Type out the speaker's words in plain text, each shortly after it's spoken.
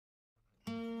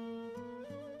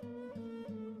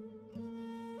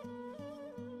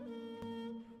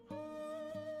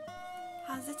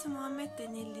Hz. Muhammed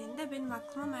denildiğinde benim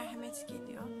aklıma merhamet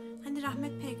geliyor. Hani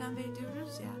rahmet peygamberi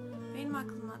diyoruz ya, benim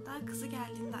aklıma da kızı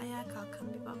geldiğinde ayağa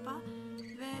kalkan bir baba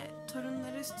ve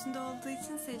torunları üstünde olduğu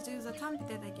için secdeyi uzatan bir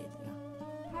dede geliyor.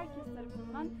 Herkes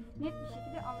tarafından net bir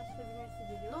şekilde anlaşılabilmesi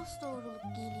geliyor. Dosdoğruluk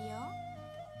geliyor.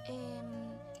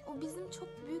 O bizim çok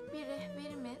büyük bir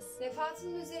rehberimiz.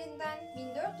 Vefatının üzerinden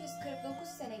 1449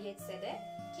 sene geçse de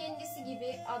kendisi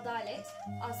gibi adalet,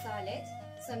 asalet,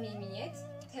 samimiyet,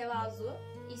 tevazu,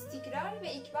 istikrar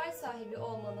ve ikbal sahibi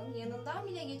olmanın yanından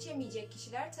bile geçemeyecek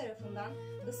kişiler tarafından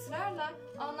ısrarla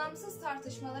anlamsız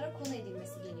tartışmalara konu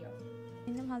edilmesi geliyor.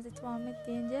 Benim Hz. Muhammed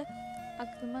deyince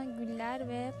aklıma güller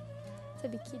ve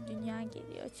tabii ki dünya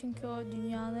geliyor. Çünkü o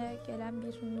dünyaya gelen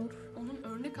bir nur. Onun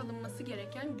örnek alınması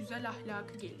gereken güzel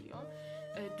ahlakı geliyor.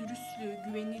 Dürüstlüğü,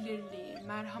 güvenilirliği,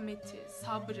 merhameti,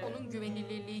 sabrı, onun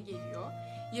güvenilirliği geliyor.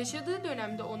 Yaşadığı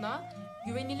dönemde ona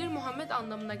güvenilir Muhammed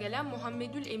anlamına gelen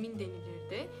Muhammedül Emin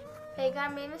denilirdi.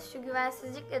 Peygamberimiz şu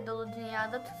güvensizlikle dolu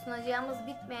dünyada tutunacağımız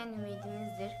bitmeyen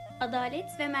ümidimizdir.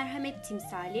 Adalet ve merhamet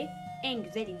timsali, en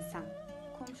güzel insan.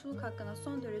 Komşuluk hakkına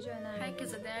son derece önem veriyor.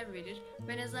 Herkese değer verir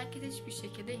ve nezaketi hiçbir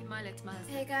şekilde ihmal etmez.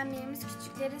 Peygamberimiz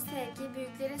küçüklere sevgi,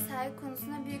 büyüklere saygı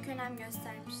konusunda büyük önem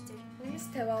göstermiştir.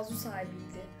 Peygamberimiz tevazu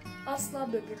sahibiydi. Asla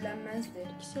böbürlenmezdi.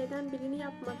 İki şeyden birini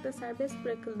yapmakta serbest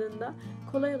bırakıldığında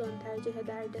kolay olanı tercih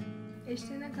ederdi.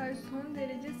 Eşlerine karşı son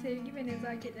derece sevgi ve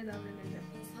nezaketle davranırdı.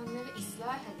 İnsanları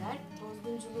ıslah eder,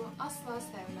 bozgunculuğu asla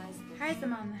sevmezdi. Her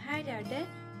zaman ve her yerde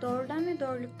doğrudan ve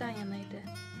doğruluktan yanaydı.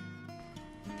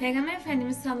 Peygamber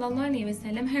Efendimiz sallallahu aleyhi ve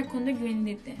sellem her konuda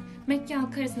güvenilirdi. Mekke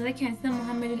halkı arasında da kendisine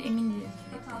Muhammedül Emin'di.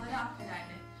 Hataları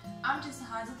affederdi. Amcası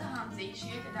Hazreti Hamza'yı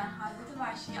şehit eden Hazreti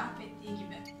Vahşi'yi affettiği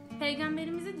gibi.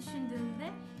 Peygamberimizi düşündüğümde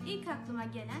ilk aklıma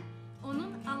gelen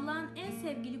onun Allah'ın en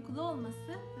sevgili kulu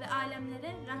olması ve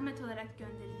alemlere rahmet olarak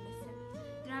gönderilmesi.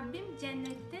 Rabbim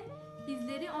cennette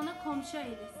bizleri ona komşu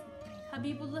eylesin.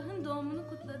 Habibullah'ın doğumunu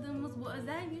kutladığımız bu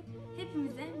özel gün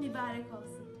hepimize mübarek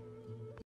olsun.